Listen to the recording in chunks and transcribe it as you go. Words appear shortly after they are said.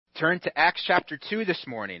Turn to Acts chapter 2 this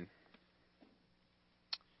morning.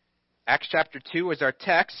 Acts chapter 2 is our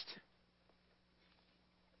text.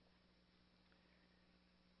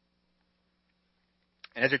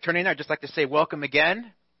 And as you're turning there, I'd just like to say welcome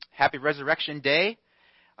again. Happy Resurrection Day.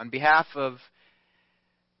 On behalf of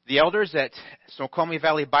the elders at Snoqualmie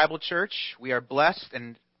Valley Bible Church, we are blessed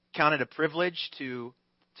and count it a privilege to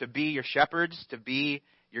be your shepherds, to be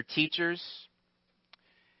your teachers.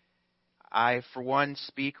 I, for one,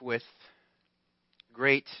 speak with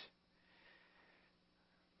great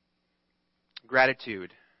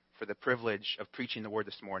gratitude for the privilege of preaching the Word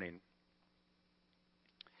this morning.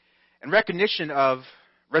 In recognition of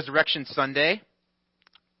Resurrection Sunday,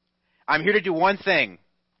 I'm here to do one thing,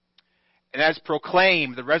 and that is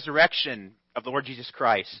proclaim the resurrection of the Lord Jesus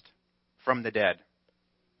Christ from the dead.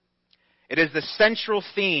 It is the central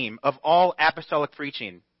theme of all apostolic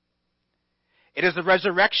preaching. It is the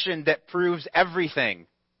resurrection that proves everything.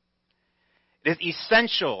 It is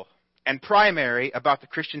essential and primary about the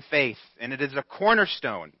Christian faith, and it is a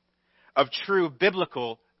cornerstone of true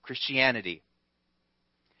biblical Christianity.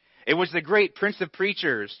 It was the great Prince of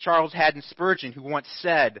Preachers, Charles Haddon Spurgeon, who once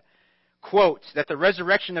said, quote, that the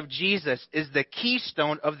resurrection of Jesus is the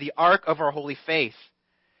keystone of the ark of our holy faith.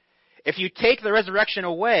 If you take the resurrection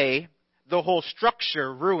away, the whole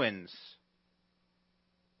structure ruins.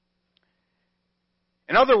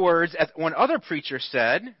 In other words, as one other preacher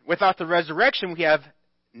said, without the resurrection we have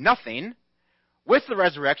nothing. With the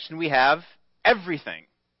resurrection we have everything.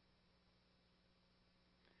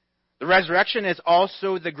 The resurrection is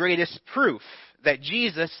also the greatest proof that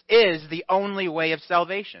Jesus is the only way of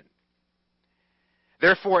salvation.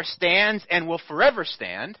 Therefore, it stands and will forever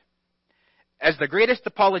stand as the greatest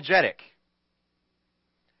apologetic.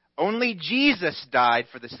 Only Jesus died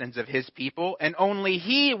for the sins of his people, and only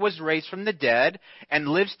he was raised from the dead and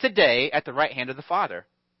lives today at the right hand of the Father.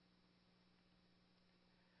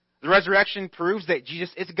 The resurrection proves that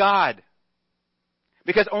Jesus is God,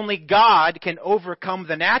 because only God can overcome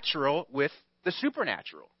the natural with the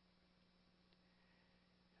supernatural.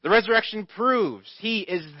 The resurrection proves he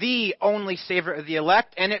is the only Savior of the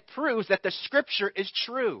elect, and it proves that the Scripture is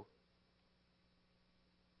true.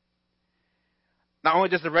 Not only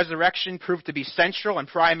does the resurrection prove to be central and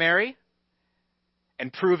primary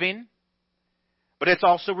and proving, but it's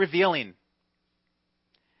also revealing.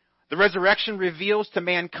 The resurrection reveals to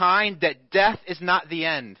mankind that death is not the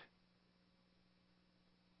end.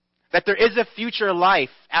 That there is a future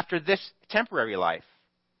life after this temporary life.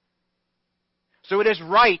 So it is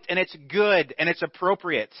right and it's good and it's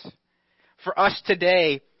appropriate for us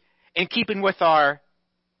today, in keeping with our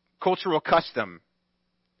cultural custom,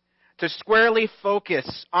 to squarely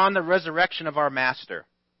focus on the resurrection of our Master.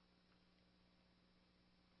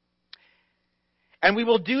 And we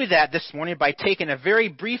will do that this morning by taking a very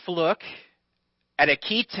brief look at a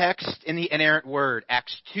key text in the inerrant Word,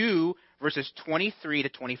 Acts 2, verses 23 to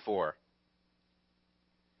 24.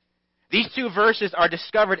 These two verses are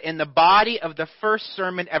discovered in the body of the first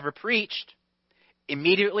sermon ever preached,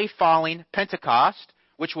 immediately following Pentecost,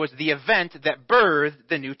 which was the event that birthed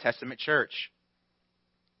the New Testament church.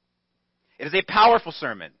 It is a powerful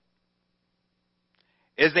sermon.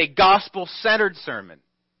 It is a gospel-centered sermon.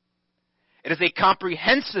 It is a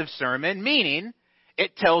comprehensive sermon, meaning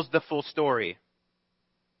it tells the full story.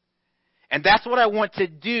 And that's what I want to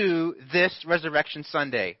do this Resurrection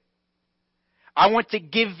Sunday. I want to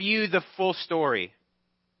give you the full story.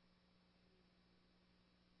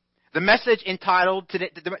 The message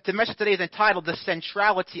today is entitled The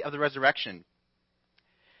Centrality of the Resurrection.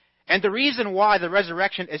 And the reason why the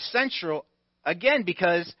resurrection is central, again,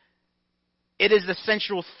 because it is the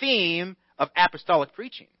central theme of apostolic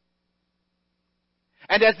preaching.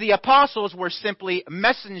 And as the apostles were simply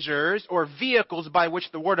messengers or vehicles by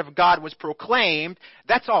which the Word of God was proclaimed,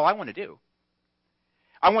 that's all I want to do.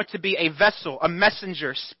 I want to be a vessel, a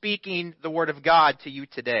messenger, speaking the Word of God to you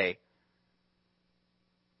today.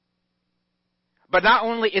 But not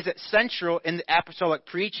only is it central in the apostolic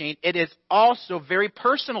preaching, it is also very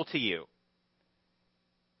personal to you.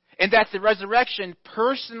 And that the resurrection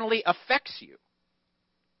personally affects you.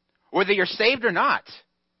 Whether you're saved or not,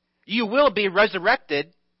 you will be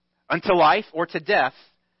resurrected unto life or to death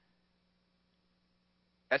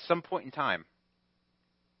at some point in time.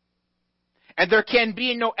 And there can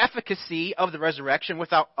be no efficacy of the resurrection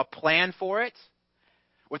without a plan for it,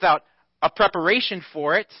 without a preparation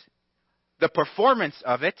for it, the performance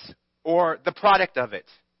of it, or the product of it.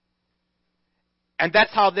 And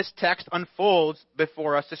that's how this text unfolds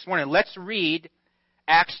before us this morning. Let's read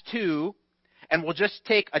Acts 2, and we'll just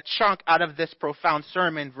take a chunk out of this profound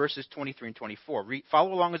sermon, verses 23 and 24.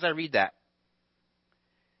 Follow along as I read that.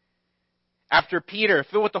 After Peter,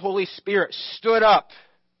 filled with the Holy Spirit, stood up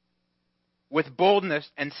with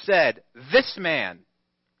boldness and said, "This man,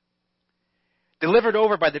 delivered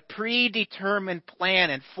over by the predetermined plan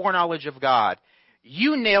and foreknowledge of God,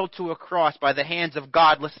 you nailed to a cross by the hands of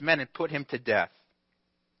godless men and put him to death.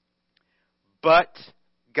 But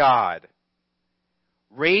God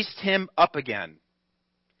raised him up again,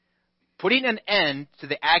 putting an end to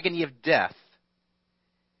the agony of death,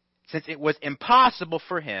 since it was impossible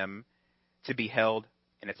for him to be held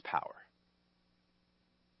in its power."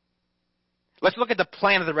 Let's look at the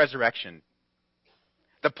plan of the resurrection.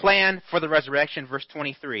 The plan for the resurrection, verse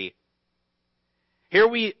 23. Here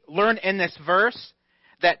we learn in this verse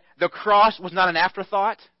that the cross was not an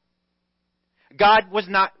afterthought. God was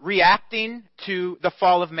not reacting to the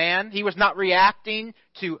fall of man. He was not reacting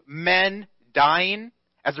to men dying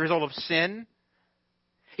as a result of sin.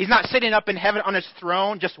 He's not sitting up in heaven on his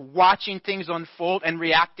throne just watching things unfold and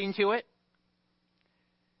reacting to it.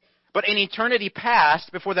 But in eternity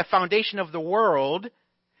past, before the foundation of the world,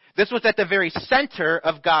 this was at the very center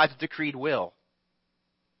of God's decreed will.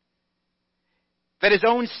 That his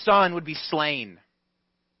own Son would be slain,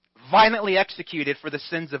 violently executed for the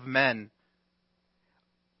sins of men,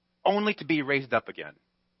 only to be raised up again.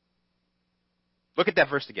 Look at that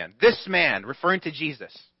verse again. This man, referring to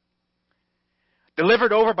Jesus,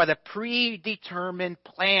 delivered over by the predetermined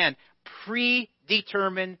plan.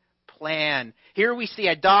 Predetermined plan. Here we see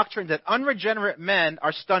a doctrine that unregenerate men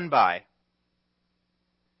are stunned by.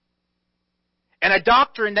 And a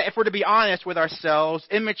doctrine that, if we're to be honest with ourselves,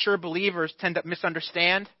 immature believers tend to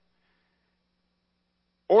misunderstand.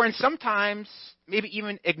 Or in sometimes, maybe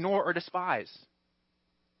even ignore or despise.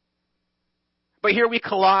 But here we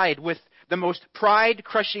collide with the most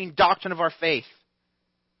pride-crushing doctrine of our faith.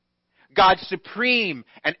 God's supreme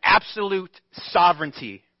and absolute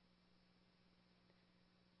sovereignty.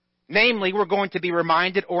 Namely, we're going to be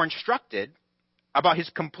reminded or instructed about his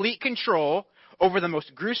complete control over the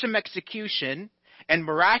most gruesome execution and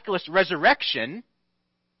miraculous resurrection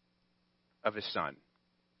of his Son.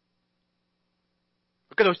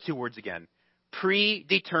 Look at those two words again.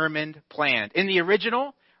 Predetermined, planned. In the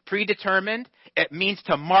original, predetermined, it means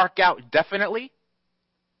to mark out definitely,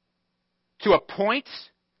 to appoint,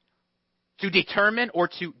 to determine, or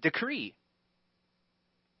to decree.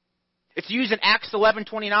 It's used in Acts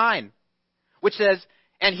 11:29, which says,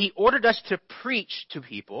 "And he ordered us to preach to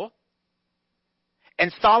people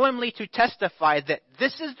and solemnly to testify that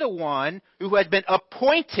this is the one who has been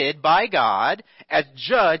appointed by God as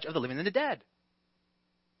judge of the living and the dead."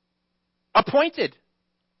 Appointed,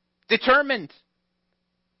 determined,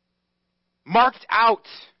 marked out.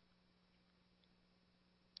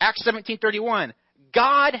 Acts 17:31,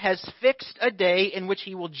 God has fixed a day in which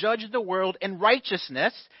he will judge the world in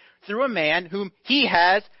righteousness through a man whom he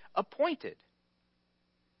has appointed.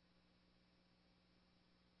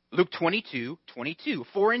 Luke 22:22,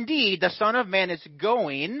 for indeed the Son of Man is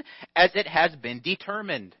going as it has been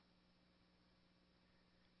determined.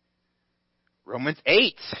 Romans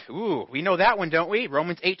 8, we know that one, don't we?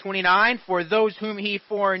 Romans 8:29, for those whom he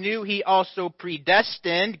foreknew, he also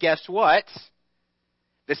predestined. Guess what?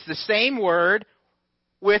 This is the same word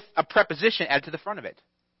with a preposition added to the front of it.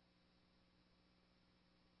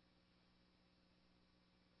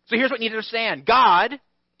 So here's what you need to understand. God,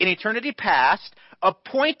 in eternity past,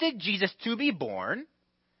 appointed Jesus to be born,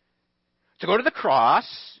 to go to the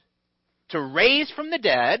cross, to raise from the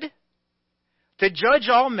dead, to judge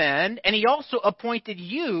all men, and he also appointed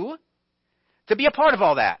you to be a part of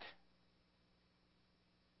all that.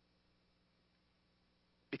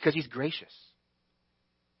 Because he's gracious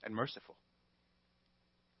and merciful.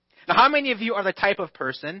 Now, how many of you are the type of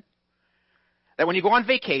person that when you go on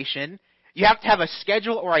vacation, you have to have a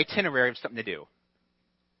schedule or itinerary of something to do?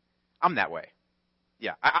 I'm that way.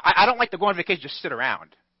 Yeah, I don't like to go on vacation just sit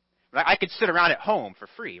around. I could sit around at home for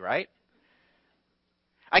free, right?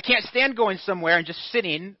 I can't stand going somewhere and just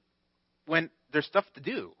sitting when there's stuff to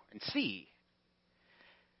do and see.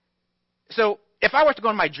 So if I were to go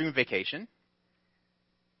on my dream vacation,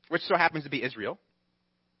 which so happens to be Israel,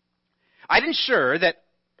 I'd ensure that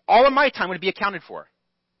all of my time would be accounted for.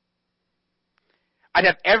 I'd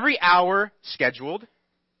have every hour scheduled,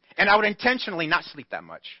 and I would intentionally not sleep that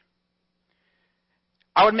much.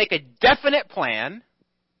 I would make a definite plan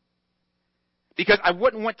because I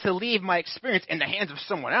wouldn't want to leave my experience in the hands of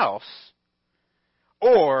someone else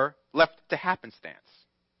or left to happenstance.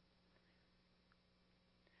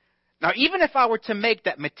 Now, even if I were to make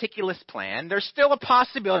that meticulous plan, there's still a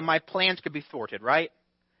possibility my plans could be thwarted, right?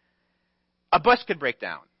 A bus could break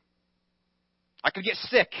down. I could get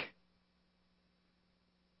sick.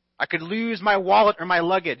 I could lose my wallet or my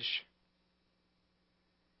luggage.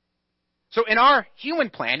 So in our human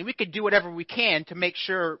plan, we could do whatever we can to make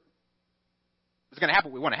sure it's going to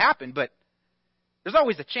happen what we want to happen, but there's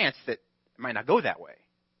always a chance that it might not go that way.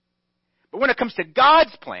 But when it comes to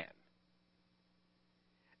God's plan,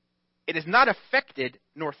 it is not affected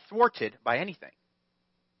nor thwarted by anything.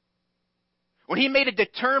 When he made a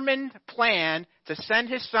determined plan to send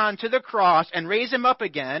his son to the cross and raise him up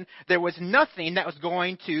again, there was nothing that was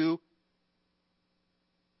going to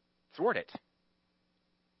thwart it.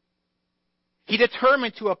 He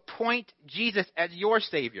determined to appoint Jesus as your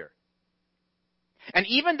Savior. And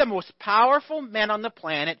even the most powerful men on the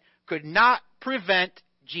planet could not prevent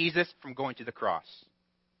Jesus from going to the cross.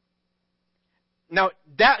 Now,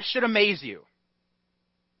 that should amaze you.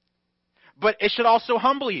 But it should also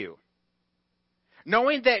humble you.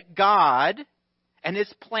 Knowing that God and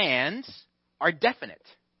his plans are definite.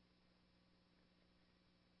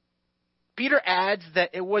 Peter adds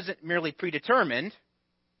that it wasn't merely predetermined,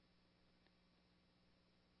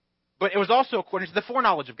 but it was also according to the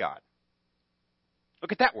foreknowledge of God.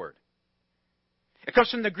 Look at that word. It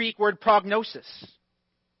comes from the Greek word prognosis,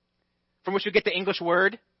 from which we get the English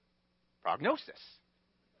word prognosis.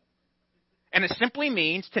 And it simply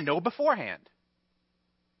means to know beforehand.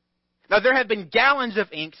 Now, there have been gallons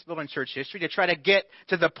of ink spilled in church history to try to get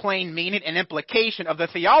to the plain meaning and implication of the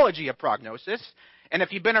theology of prognosis. And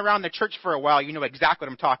if you've been around the church for a while, you know exactly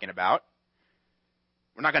what I'm talking about.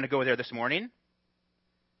 We're not going to go there this morning.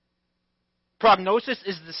 Prognosis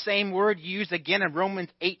is the same word used again in Romans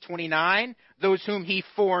 8:29. Those whom he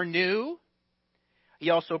foreknew, he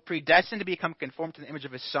also predestined to become conformed to the image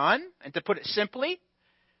of his Son. And to put it simply,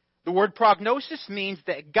 the word prognosis means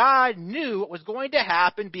that God knew what was going to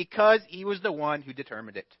happen because he was the one who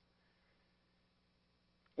determined it.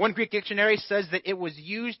 One Greek dictionary says that it was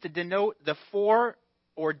used to denote the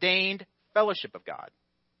foreordained fellowship of God.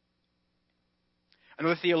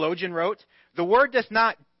 Another theologian wrote, the word does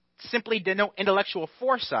not simply denote intellectual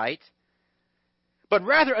foresight, but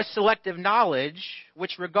rather a selective knowledge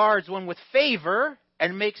which regards one with favor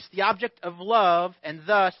and makes the object of love and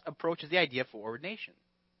thus approaches the idea of foreordination.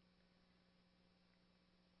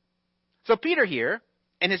 So Peter here,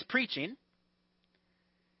 in his preaching,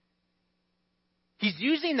 he's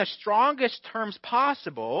using the strongest terms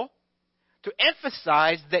possible to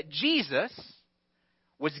emphasize that Jesus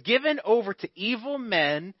was given over to evil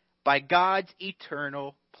men by God's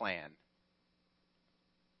eternal plan.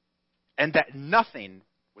 And that nothing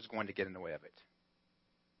was going to get in the way of it.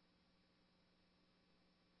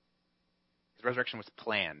 His resurrection was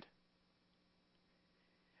planned.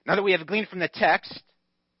 Now that we have gleaned from the text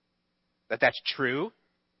that that's true,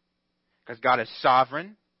 because God is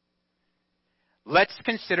sovereign, let's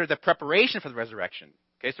consider the preparation for the resurrection.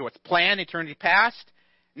 Okay, so it's planned, eternity past.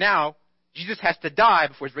 Now, Jesus has to die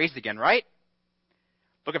before he's raised again, right?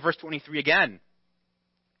 Look at verse 23 again.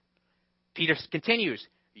 Peter continues,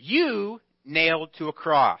 you nailed to a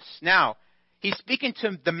cross. Now, he's speaking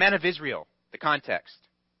to the men of Israel, the context.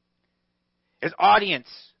 His audience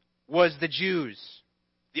was the Jews,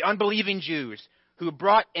 the unbelieving Jews, who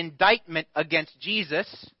brought indictment against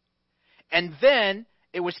Jesus, and then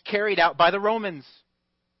it was carried out by the Romans,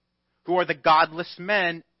 who are the godless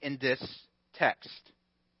men in this text.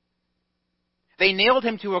 They nailed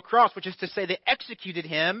him to a cross, which is to say they executed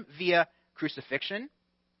him via crucifixion,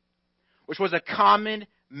 which was a common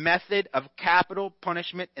method of capital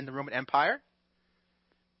punishment in the Roman Empire.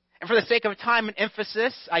 And for the sake of time and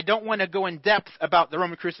emphasis, I don't want to go in depth about the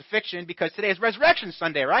Roman crucifixion because today is Resurrection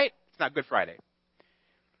Sunday, right? It's not Good Friday.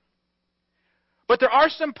 But there are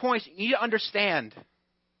some points you need to understand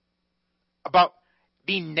about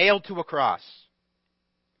being nailed to a cross.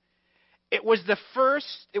 It was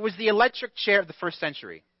the electric chair of the first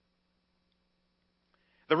century.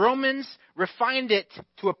 The Romans refined it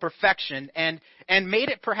to a perfection and made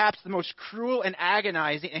it perhaps the most cruel and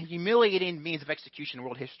agonizing and humiliating means of execution in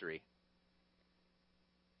world history.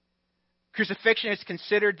 Crucifixion is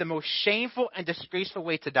considered the most shameful and disgraceful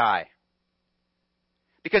way to die.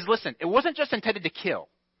 Because listen, it wasn't just intended to kill.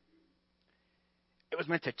 It was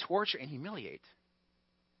meant to torture and humiliate.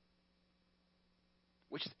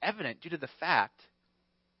 Which is evident due to the fact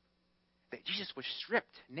that Jesus was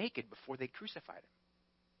stripped naked before they crucified him.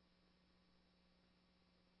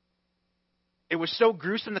 It was so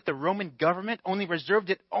gruesome that the Roman government only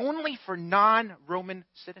reserved it only for non-Roman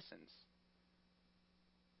citizens.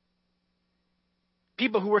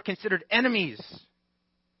 People who were considered enemies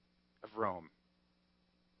of Rome.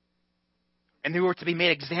 And who were to be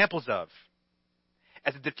made examples of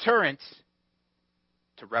as a deterrent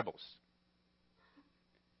to rebels.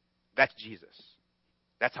 That's Jesus.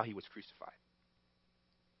 That's how he was crucified.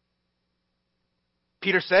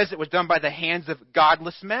 Peter says it was done by the hands of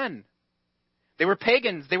godless men. They were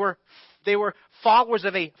pagans. They were followers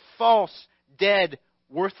of a false, dead,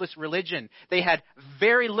 worthless religion. They had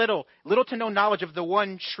very little to no knowledge of the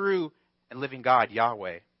one true and living God,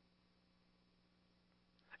 Yahweh.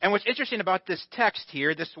 And what's interesting about this text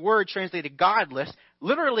here, this word translated godless,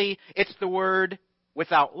 literally it's the word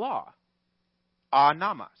without law,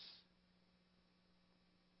 anamos.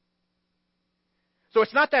 So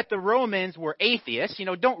it's not that the Romans were atheists.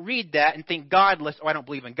 Don't read that and think godless, I don't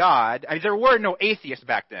believe in God. There were no atheists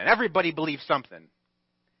back then. Everybody believed something.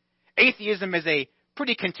 Atheism is a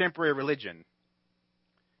pretty contemporary religion.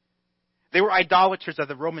 They were idolaters of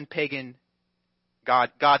the Roman pagan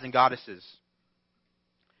gods and goddesses.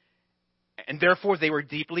 And therefore they were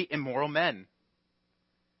deeply immoral men,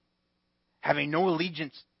 having no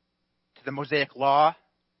allegiance to the Mosaic law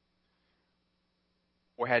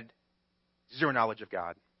or had zero knowledge of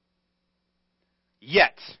God.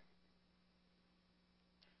 Yet,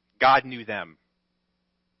 God knew them.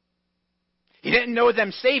 He didn't know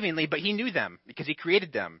them savingly, but he knew them because he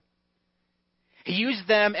created them. He used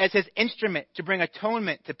them as his instrument to bring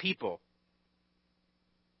atonement to people.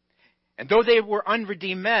 And though they were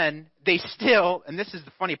unredeemed men, they still, and this is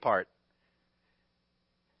the funny part,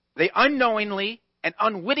 they unknowingly and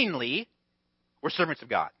unwittingly were servants of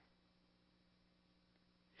God.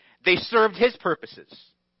 They served his purposes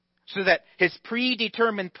so that his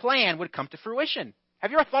predetermined plan would come to fruition.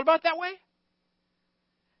 Have you ever thought about it that way?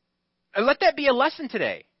 And let that be a lesson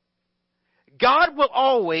today. God will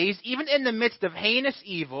always, even in the midst of heinous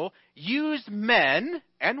evil, use men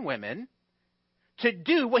and women to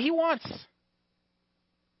do what he wants.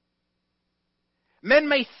 Men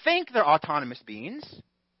may think they're autonomous beings.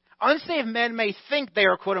 Unsaved men may think they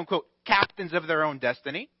are, quote unquote, captains of their own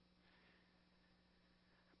destiny.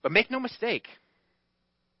 But make no mistake,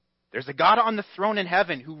 there's a God on the throne in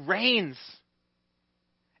heaven who reigns.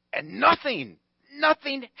 And nothing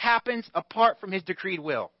happens apart from his decreed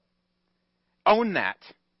will. Own that.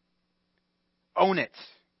 Own it.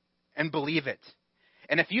 And believe it.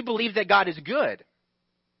 And if you believe that God is good,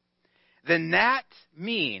 then that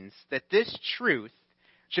means that this truth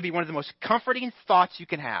should be one of the most comforting thoughts you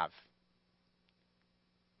can have.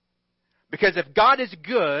 Because if God is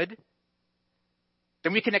good,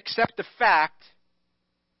 then we can accept the fact,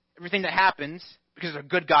 everything that happens, because there's a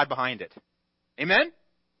good God behind it. Amen?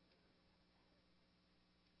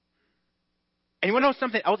 And you want to know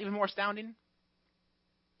something else even more astounding?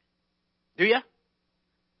 Do you?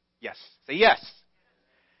 Yes. Say yes.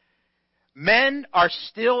 Men are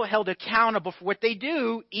still held accountable for what they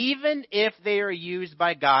do, even if they are used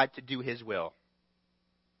by God to do his will.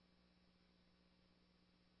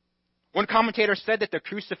 One commentator said that the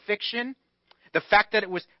crucifixion, the fact that it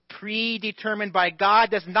was predetermined by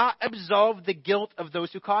God, does not absolve the guilt of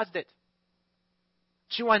those who caused it.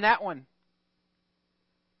 Chew on that one.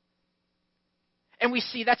 And we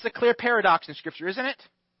see that's a clear paradox in Scripture, isn't it?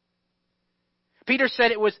 Peter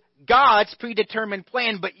said it was God's predetermined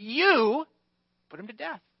plan, but you put him to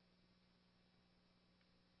death.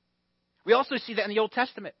 We also see that in the Old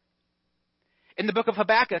Testament. In the book of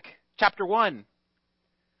Habakkuk, chapter 1,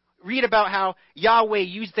 read about how Yahweh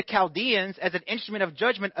used the Chaldeans as an instrument of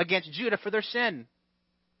judgment against Judah for their sin.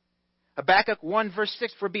 Habakkuk 1 verse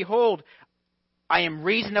 6, for behold, I am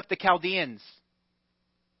raising up the Chaldeans,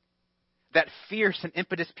 that fierce and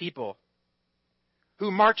impetuous people, who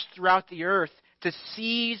march throughout the earth to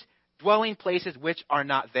seize dwelling places which are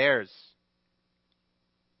not theirs.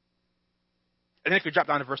 And then if you drop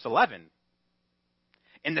down to verse 11,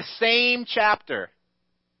 in the same chapter,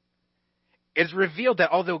 it is revealed that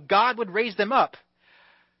although God would raise them up,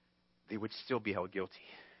 they would still be held guilty.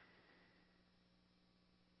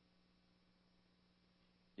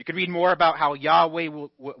 You could read more about how Yahweh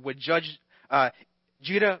would judge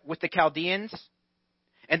Judah with the Chaldeans,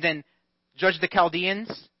 and then judge the Chaldeans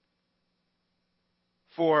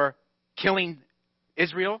for killing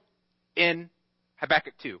Israel in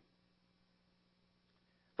Habakkuk 2.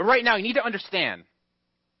 But right now, you need to understand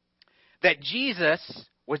that Jesus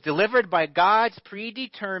was delivered by God's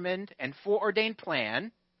predetermined and foreordained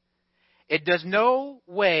plan. It does no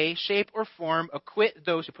way, shape, or form acquit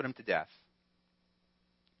those who put him to death.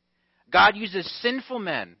 God uses sinful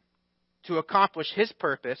men to accomplish his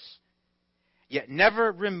purpose, yet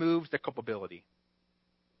never removes the culpability.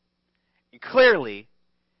 And clearly,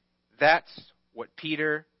 that's what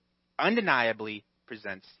Peter undeniably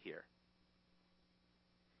presents here.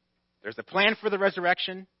 There's the plan for the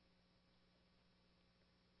resurrection.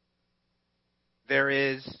 There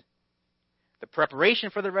is the preparation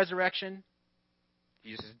for the resurrection,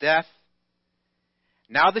 Jesus' death.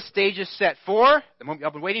 Now the stage is set for the moment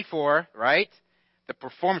I've been waiting for, right? The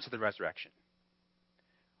performance of the resurrection.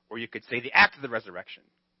 Or you could say the act of the resurrection.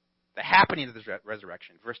 The happening of the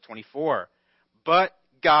resurrection. Verse 24. But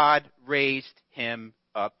God raised him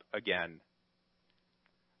up again.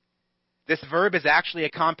 This verb is actually a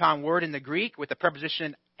compound word in the Greek with the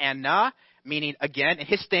preposition anna, meaning again, and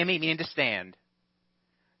histemi, meaning to stand.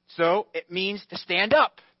 So it means to stand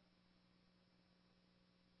up.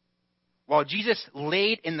 While Jesus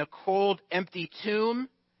laid in the cold, empty tomb,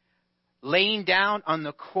 laying down on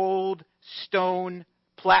the cold stone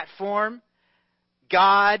platform,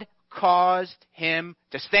 God caused him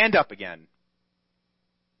to stand up again.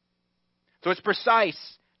 So it's precise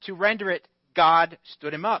to render it, God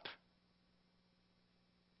stood him up.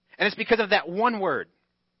 And it's because of that one word.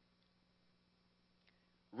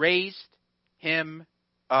 Raised him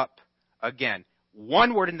up again.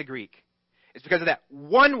 One word in the Greek. It's because of that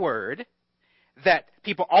one word that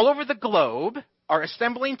people all over the globe are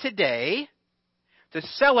assembling today to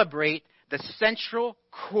celebrate the central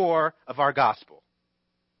core of our gospel.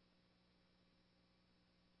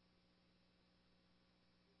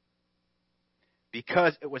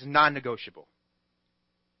 Because it was non-negotiable.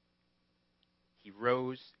 He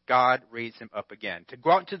rose, God raised him up again. To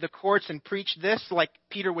go out into the courts and preach this like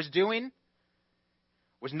Peter was doing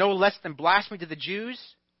was no less than blasphemy to the Jews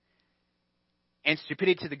and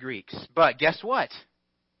stupidity to the Greeks. But guess what?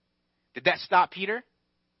 Did that stop Peter?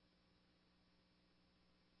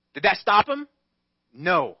 Did that stop him?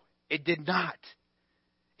 No, it did not.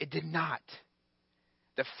 It did not.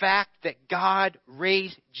 The fact that God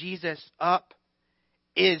raised Jesus up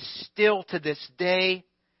is still to this day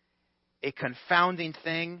a confounding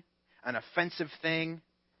thing, an offensive thing,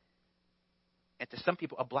 and to some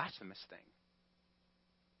people a blasphemous thing.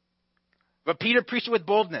 But Peter preached it with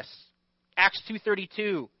boldness. Acts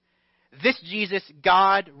 2:32. This Jesus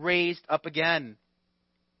God raised up again.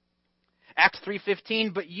 Acts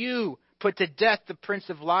 3:15. But you put to death the Prince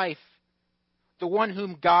of Life, the one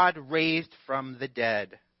whom God raised from the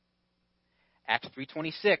dead. Acts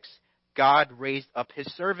 3:26. God raised up his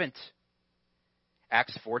servant.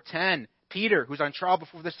 Acts 4:10. Peter, who's on trial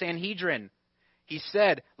before the Sanhedrin, he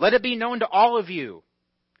said, let it be known to all of you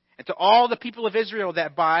and to all the people of Israel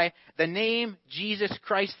that by the name Jesus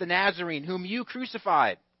Christ the Nazarene, whom you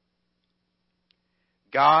crucified,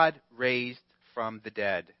 God raised from the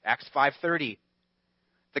dead. Acts 5:30.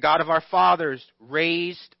 The God of our fathers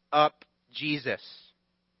raised up Jesus,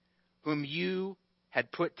 whom you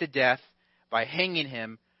had put to death by hanging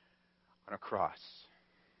him on a cross.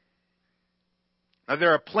 Now,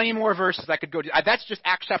 there are plenty more verses I could go to. That's just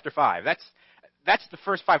Acts chapter 5. That's the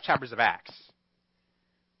first 5 chapters of Acts.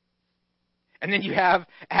 And then you have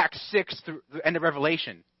Acts 6 through the end of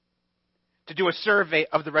Revelation to do a survey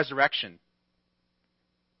of the resurrection.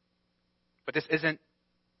 But this isn't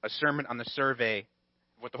a sermon on the survey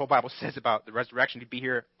of what the whole Bible says about the resurrection. You'd be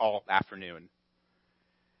here all afternoon.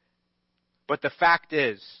 But the fact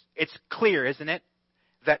is, it's clear, isn't it,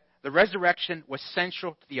 that the resurrection was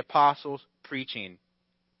central to the apostles' preaching.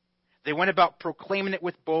 They went about proclaiming it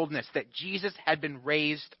with boldness that Jesus had been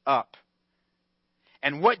raised up.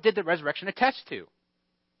 And what did the resurrection attest to?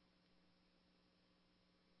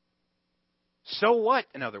 So what,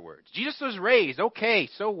 in other words? Jesus was raised. Okay,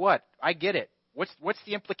 so what? I get it. What's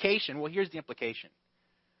the implication? Well, here's the implication.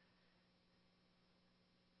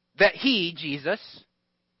 That he, Jesus,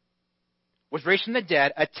 was raised from the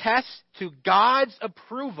dead attests to God's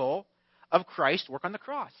approval of Christ's work on the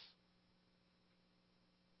cross.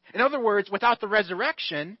 In other words, without the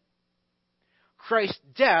resurrection, Christ's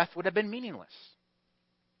death would have been meaningless.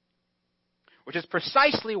 Which is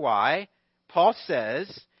precisely why Paul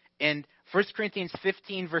says in 1 Corinthians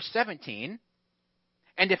 15, verse 17,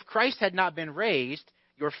 and if Christ had not been raised,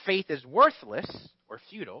 your faith is worthless, or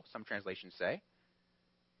futile, some translations say,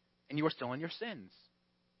 and you are still in your sins.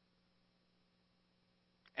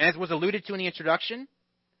 And as was alluded to in the introduction,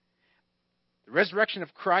 the resurrection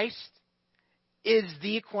of Christ is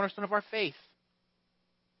the cornerstone of our faith.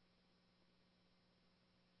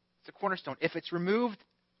 It's a cornerstone. If it's removed,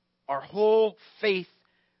 our whole faith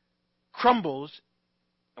crumbles,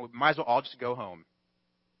 and we might as well all just go home.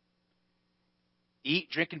 Eat,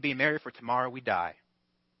 drink, and be merry, for tomorrow we die.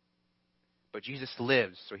 But Jesus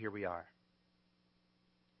lives, so here we are.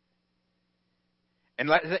 And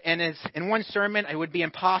as in one sermon, it would be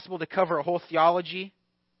impossible to cover a whole theology,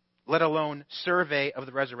 let alone survey of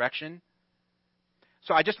the resurrection.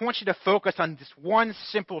 So I just want you to focus on this one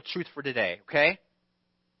simple truth for today, okay?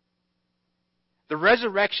 The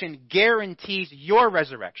resurrection guarantees your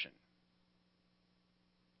resurrection.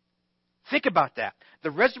 Think about that. The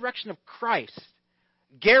resurrection of Christ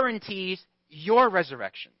guarantees your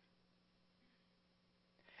resurrection.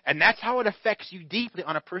 And that's how it affects you deeply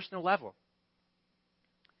on a personal level.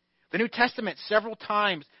 The New Testament several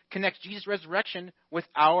times connects Jesus' resurrection with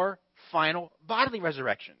our final bodily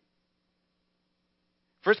resurrection.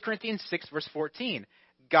 1 Corinthians 6, verse 14.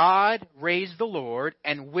 God raised the Lord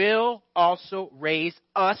and will also raise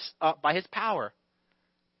us up by his power.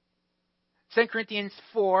 2 Corinthians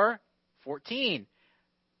 4:14.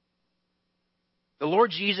 The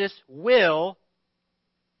Lord Jesus will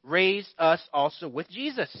raise us also with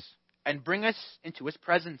Jesus and bring us into his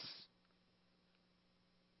presence.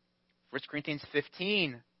 1 Corinthians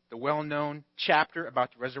 15, the well-known chapter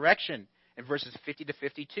about the resurrection, in verses 50 to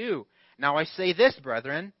 52. Now I say this,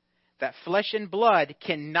 brethren, that flesh and blood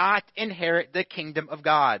cannot inherit the kingdom of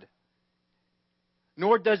God,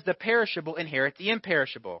 nor does the perishable inherit the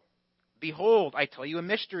imperishable. Behold, I tell you a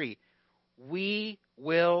mystery. We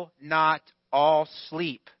will not all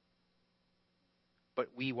sleep, but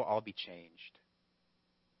we will all be changed.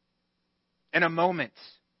 In a moment,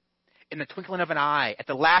 in the twinkling of an eye, at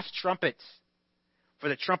the last trumpet, for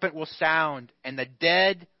the trumpet will sound, and the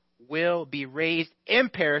dead will be raised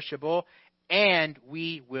imperishable, and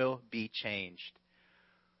we will be changed.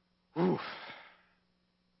 Ooh.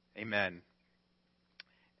 Amen.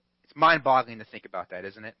 It's mind-boggling to think about that,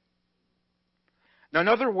 isn't it? Now,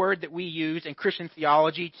 another word that we use in Christian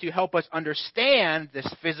theology to help us understand this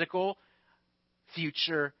physical,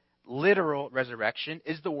 future, literal resurrection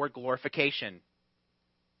is the word glorification,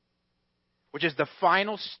 which is the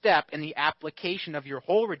final step in the application of your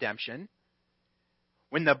whole redemption,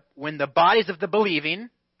 when the bodies of the believing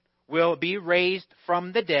will be raised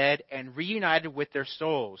from the dead and reunited with their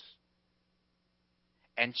souls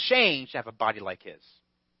and changed to have a body like his.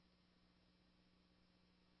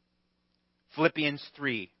 Philippians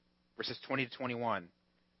 3, verses 20 to 21.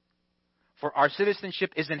 For our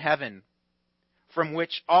citizenship is in heaven, from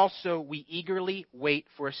which also we eagerly wait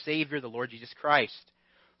for a Savior, the Lord Jesus Christ,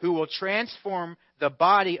 who will transform the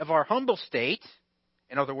body of our humble state,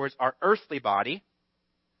 in other words, our earthly body,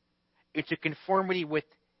 into conformity with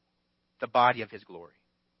the body of his glory.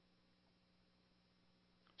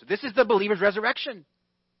 So this is the believer's resurrection.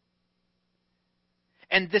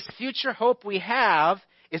 And this future hope we have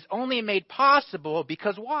is only made possible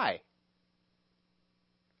because why?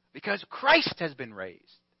 Because Christ has been raised.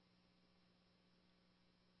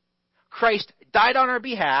 Christ died on our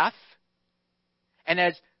behalf, and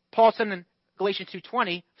as Paul said in Galatians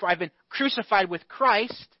 2:20, for I've been crucified with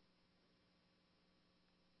Christ,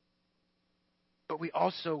 but we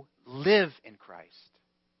also live in Christ.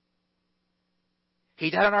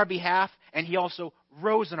 He died on our behalf, and he also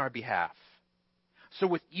rose on our behalf. So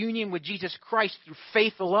with union with Jesus Christ through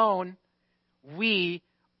faith alone, we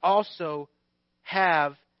also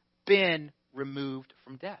have been removed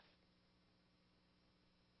from death.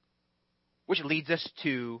 Which leads us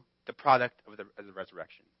to the product of the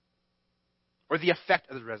resurrection, or the effect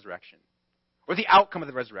of the resurrection, or the outcome of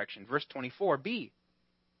the resurrection. Verse 24b.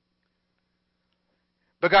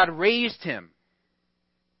 But God raised him,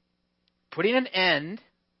 putting an end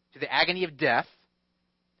to the agony of death,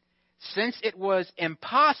 since it was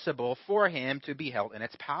impossible for him to be held in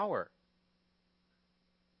its power.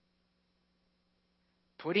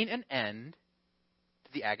 Putting an end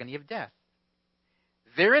to the agony of death.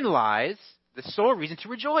 Therein lies the sole reason to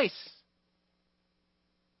rejoice,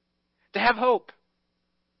 to have hope,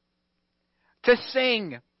 to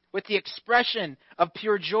sing with the expression of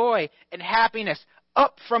pure joy and happiness.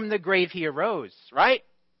 Up from the grave he arose, right?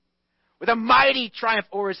 With a mighty triumph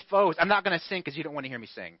over his foes. I'm not going to sing because you don't want to hear me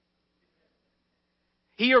sing.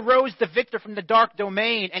 He arose the victor from the dark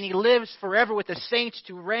domain, and he lives forever with the saints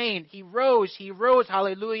to reign. He rose,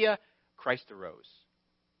 hallelujah. Christ arose.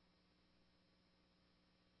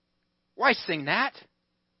 Why sing that?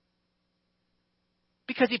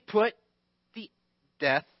 Because he put the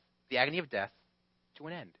agony of death, to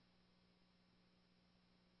an end.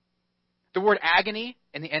 The word agony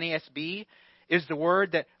in the NASB is the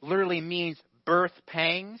word that literally means birth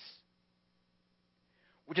pangs,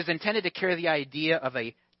 which is intended to carry the idea of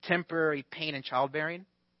a temporary pain in childbearing.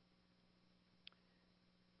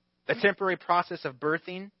 The temporary process of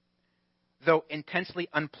birthing, though intensely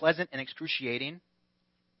unpleasant and excruciating,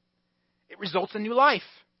 it results in new life.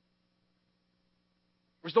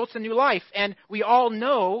 Results in new life. And we all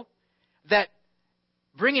know that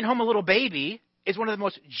bringing home a little baby is one of the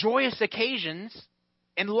most joyous occasions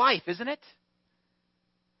in life, isn't it?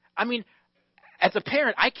 I mean, as a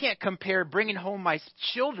parent, I can't compare bringing home my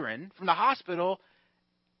children from the hospital.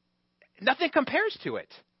 Nothing compares to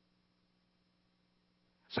it.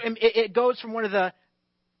 So it goes from one of the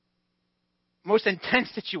most intense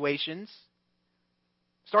situations.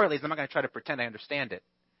 Sorry, ladies, I'm not going to try to pretend I understand it.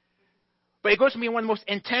 But it goes from being one of the most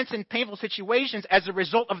intense and painful situations as a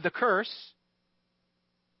result of the curse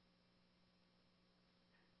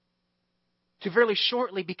to very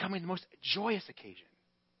shortly becoming the most joyous occasion.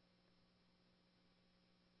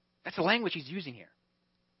 That's the language he's using here.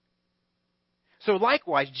 So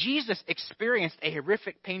likewise, Jesus experienced a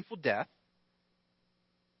horrific, painful death.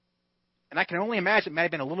 And I can only imagine it might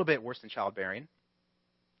have been a little bit worse than childbearing.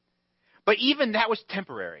 But even that was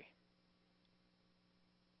temporary.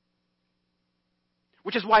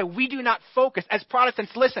 Which is why we do not focus, as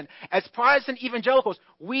Protestants, listen, as Protestant evangelicals,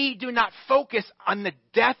 we do not focus on the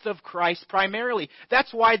death of Christ primarily.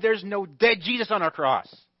 That's why there's no dead Jesus on our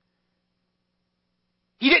cross.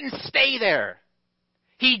 He didn't stay there.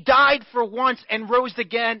 He died for once and rose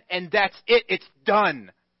again, and that's it. It's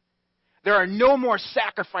done. There are no more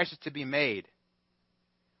sacrifices to be made.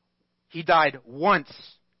 He died once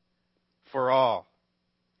for all.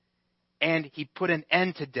 And he put an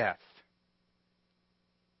end to death.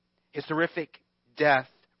 His horrific death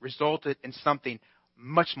resulted in something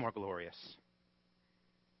much more glorious.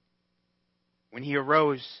 When he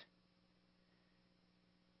arose,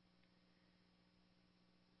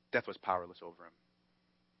 death was powerless over him.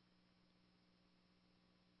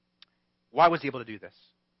 Why was he able to do this?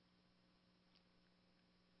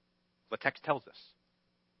 The text tells us.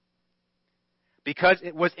 Because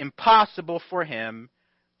it was impossible for him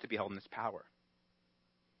to be held in this power.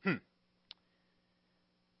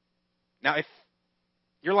 Now, if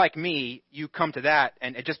you're like me, you come to that,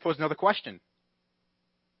 and it just poses another question.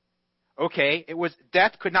 Okay,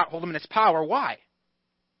 death could not hold him in its power. Why?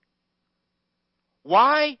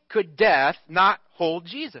 Why could death not hold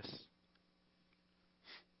Jesus?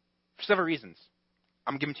 For several reasons.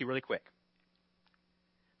 I'm giving it to you really quick.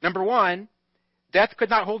 Number one, death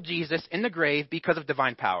could not hold Jesus in the grave because of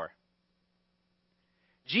divine power.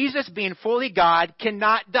 Jesus, being fully God,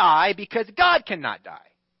 cannot die because God cannot die.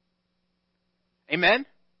 Amen?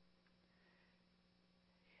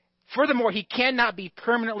 Furthermore, he cannot be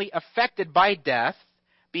permanently affected by death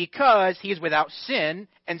because he is without sin,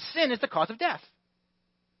 and sin is the cause of death.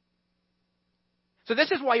 So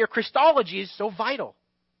this is why your Christology is so vital.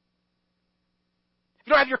 If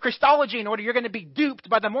you don't have your Christology in order, you're going to be duped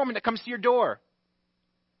by the Mormon that comes to your door.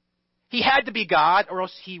 He had to be God, or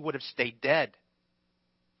else he would have stayed dead.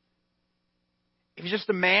 If he's just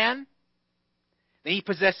a man, then he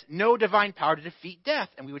possessed no divine power to defeat death,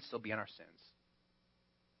 and we would still be in our sins.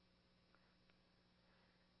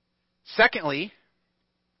 Secondly,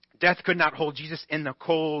 death could not hold Jesus in the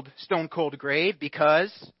cold, stone-cold grave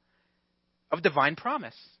because of divine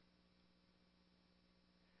promise.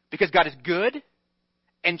 Because God is good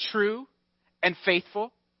and true and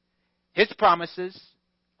faithful, his promises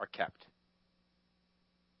are kept.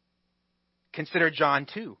 Consider John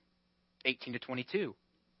 2, 18-22.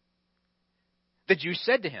 The Jews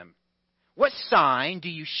said to him, "What sign do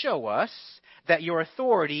you show us that your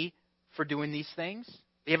authority for doing these things?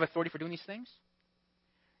 They have authority for doing these things?"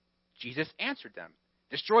 Jesus answered them,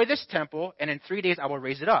 "Destroy this temple, and in 3 days I will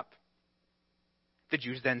raise it up." The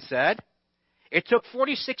Jews then said, "It took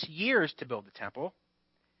 46 years to build the temple,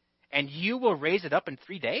 and you will raise it up in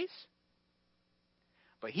 3 days?"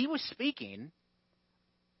 But he was speaking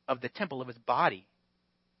of the temple of his body.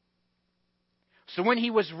 So when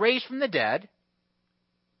he was raised from the dead,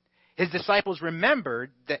 his disciples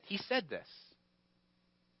remembered that he said this.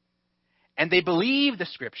 And they believed the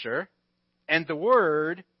scripture and the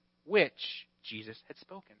word which Jesus had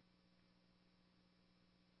spoken.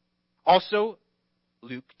 Also,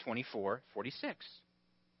 Luke 24:46.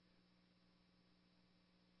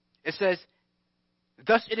 It says,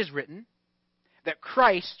 "Thus it is written that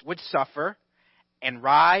Christ would suffer and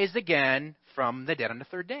rise again from the dead on the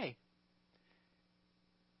third day."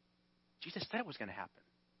 Jesus said it was going to happen.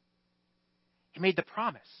 He made the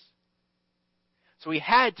promise. So he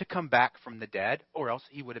had to come back from the dead, or else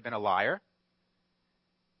he would have been a liar.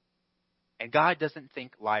 And God doesn't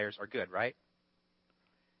think liars are good, right?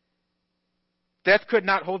 Death could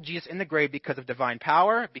not hold Jesus in the grave because of divine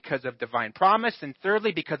power, because of divine promise, and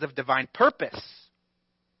thirdly, because of divine purpose.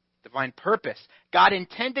 Divine purpose. God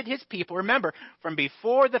intended his people, remember, from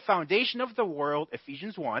before the foundation of the world,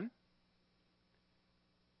 Ephesians 1,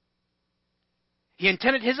 he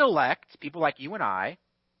intended his elect, people like you and I,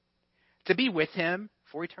 to be with him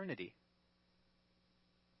for eternity.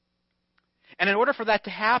 And in order for that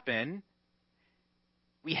to happen,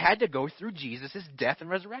 we had to go through Jesus' death and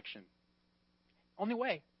resurrection. Only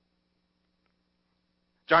way.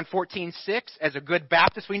 John 14:6, as a good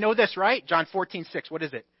Baptist, we know this, right? John 14:6, what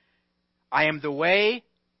is it? "I am the way,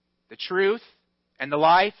 the truth, and the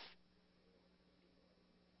life.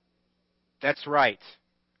 That's right.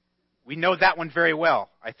 We know that one very well,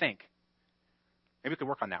 I think. Maybe we could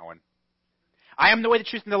work on that one. I am the way, the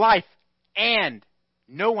truth, and the life, and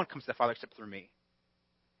no one comes to the Father except through me.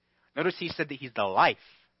 Notice he said that he's the life.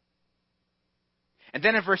 And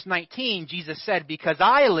then in verse 19, Jesus said, because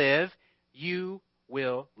I live, you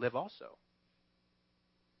will live also.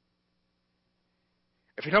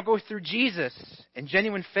 If we don't go through Jesus in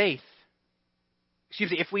genuine faith,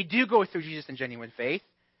 if we do go through Jesus in genuine faith,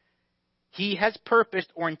 he has purposed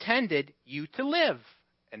or intended you to live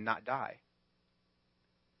and not die.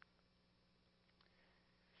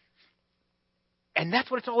 And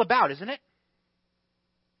that's what it's all about, isn't it?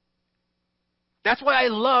 That's why I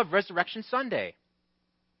love Resurrection Sunday.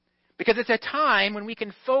 Because it's a time when we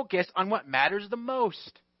can focus on what matters the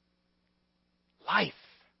most. Life.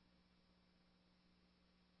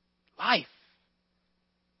 Life.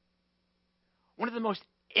 One of the most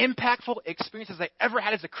impactful experiences I ever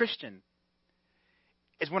had as a Christian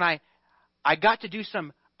is when I got to do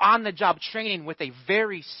some on-the-job training with a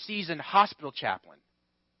very seasoned hospital chaplain.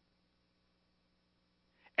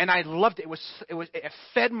 And I loved it. It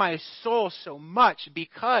fed my soul so much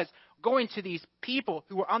because going to these people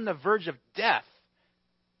who were on the verge of death,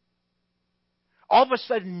 all of a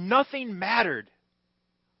sudden nothing mattered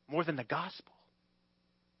more than the gospel.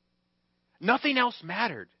 Nothing else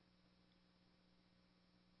mattered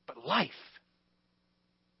but life.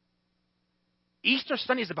 Easter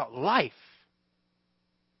Sunday is about life.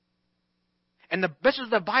 And the message of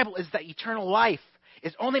the Bible is that eternal life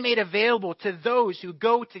is only made available to those who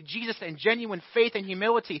go to Jesus in genuine faith and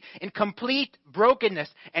humility, in complete brokenness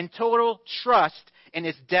and total trust in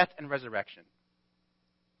his death and resurrection.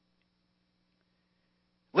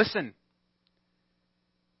 Listen,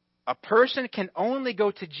 a person can only go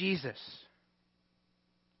to Jesus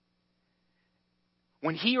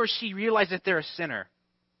when he or she realizes that they're a sinner,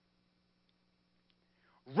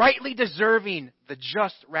 rightly deserving the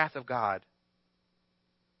just wrath of God.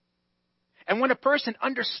 And when a person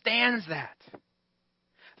understands that,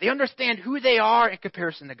 they understand who they are in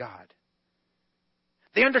comparison to God.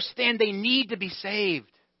 They understand they need to be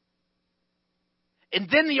saved. And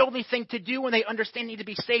then the only thing to do when they understand they need to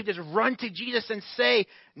be saved is run to Jesus and say,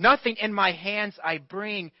 nothing in my hands I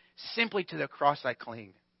bring, simply to the cross I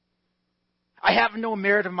cling. I have no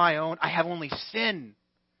merit of my own. I have only sin.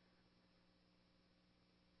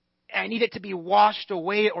 And I need it to be washed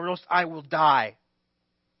away or else I will die.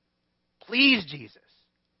 Please, Jesus,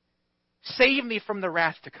 save me from the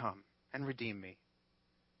wrath to come and redeem me.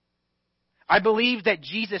 I believe that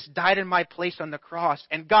Jesus died in my place on the cross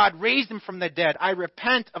and God raised him from the dead. I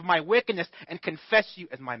repent of my wickedness and confess you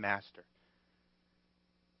as my master.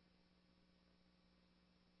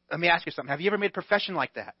 Let me ask you something. Have you ever made a profession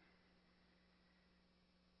like that?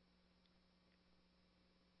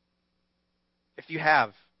 If you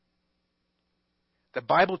have, the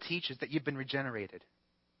Bible teaches that you've been regenerated.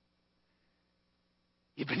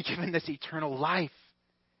 You've been given this eternal life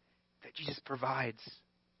that Jesus provides.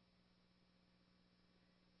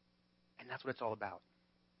 And that's what it's all about.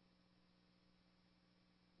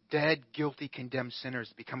 Dead, guilty, condemned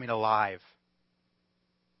sinners becoming alive.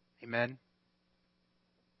 Amen?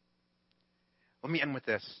 Let me end with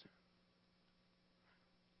this.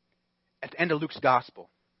 At the end of Luke's gospel,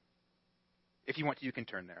 if you want to, you can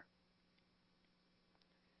turn there.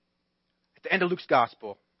 At the end of Luke's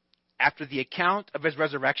gospel, after the account of his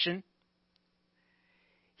resurrection,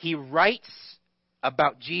 he writes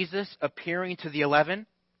about Jesus appearing to the 11.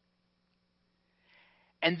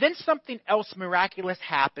 And then something else miraculous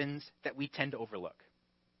happens that we tend to overlook.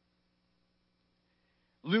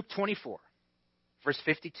 Luke 24, verse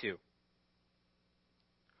 52.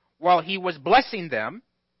 While he was blessing them,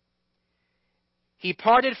 he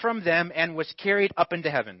parted from them and was carried up into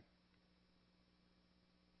heaven.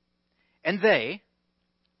 And they,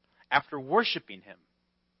 after worshiping him,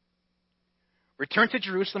 returned to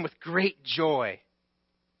Jerusalem with great joy.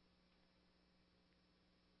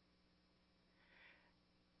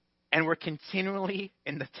 And were continually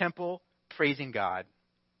in the temple praising God.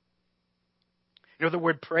 You know the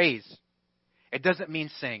word praise, it doesn't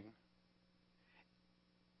mean sing.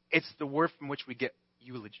 It's the word from which we get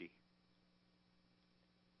eulogy.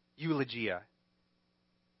 Eulogia.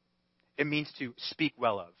 It means to speak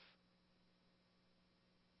well of.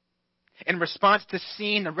 In response to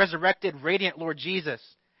seeing the resurrected, radiant Lord Jesus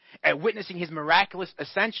and witnessing his miraculous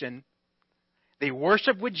ascension, they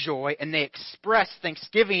worship with joy and they express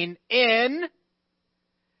thanksgiving in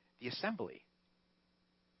the assembly.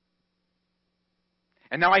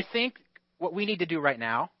 And now I think what we need to do right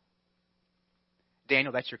now,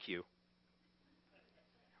 Daniel, that's your cue.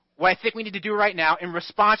 What I think we need to do right now, in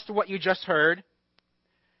response to what you just heard,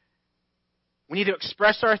 we need to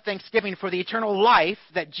express our thanksgiving for the eternal life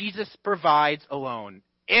that Jesus provides alone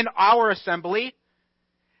in our assembly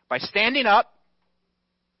by standing up.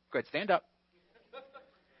 Good, stand up.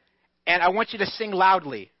 And I want you to sing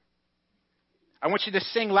loudly. I want you to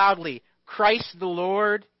sing loudly, Christ the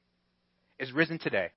Lord is risen today.